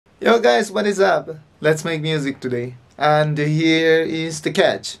Yo guys, what is up? Let's make music today. And here is the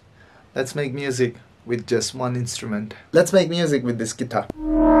catch. Let's make music with just one instrument. Let's make music with this guitar.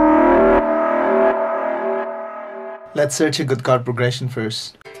 Let's search a good chord progression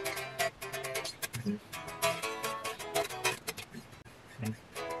first.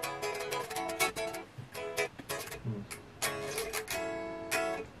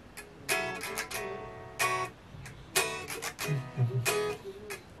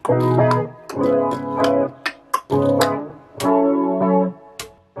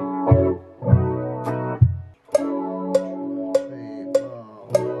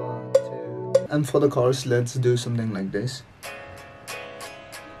 And for the chorus, let's do something like this.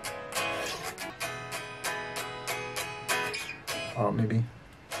 Or maybe...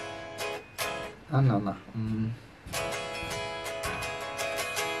 no.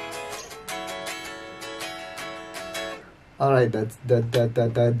 Alright,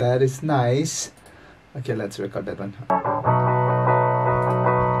 that is nice. Okay, let's record that one.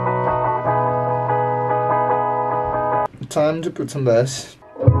 Time to put some bass.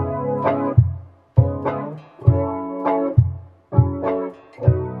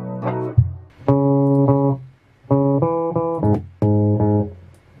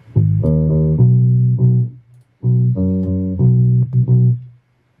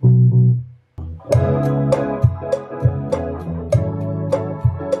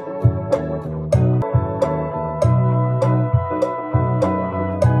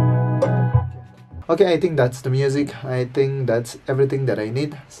 Okay, I think that's the music. I think that's everything that I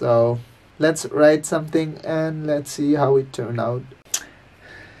need. So let's write something and let's see how it turned out.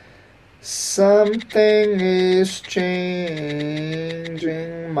 Something is changing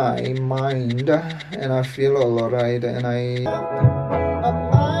my mind, and I feel alright, and I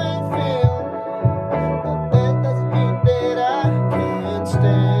might feel, but that doesn't mean that I can't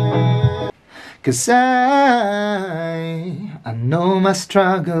stand. 'Cause I know my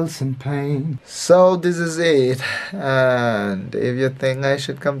struggles and pain. So this is it, and if you think I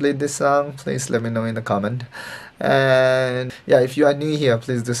should complete this song, please let me know in the comment. And yeah, if you are new here,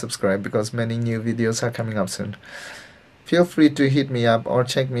 please do subscribe because many new videos are coming up soon. Feel free to hit me up or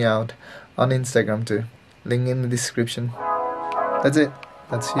check me out on Instagram too, link in the description. That's it,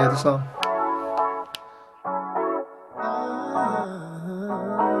 let's hear the song.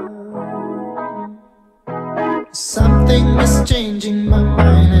 Something is changing my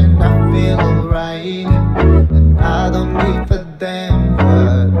mind and I feel alright, and I don't give a damn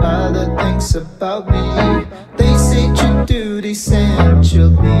what other things about me. They say you do this and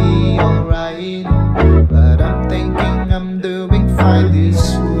you'll be alright, but I'm thinking I'm doing fine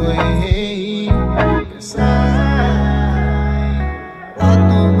this way. 'Cause I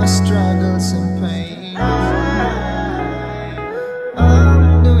know my struggles and pain.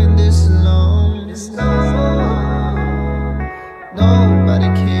 I'm doing this alone. Nobody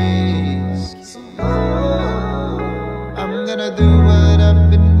cares. I'm gonna do what I've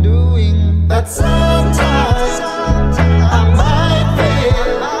been doing, but sometimes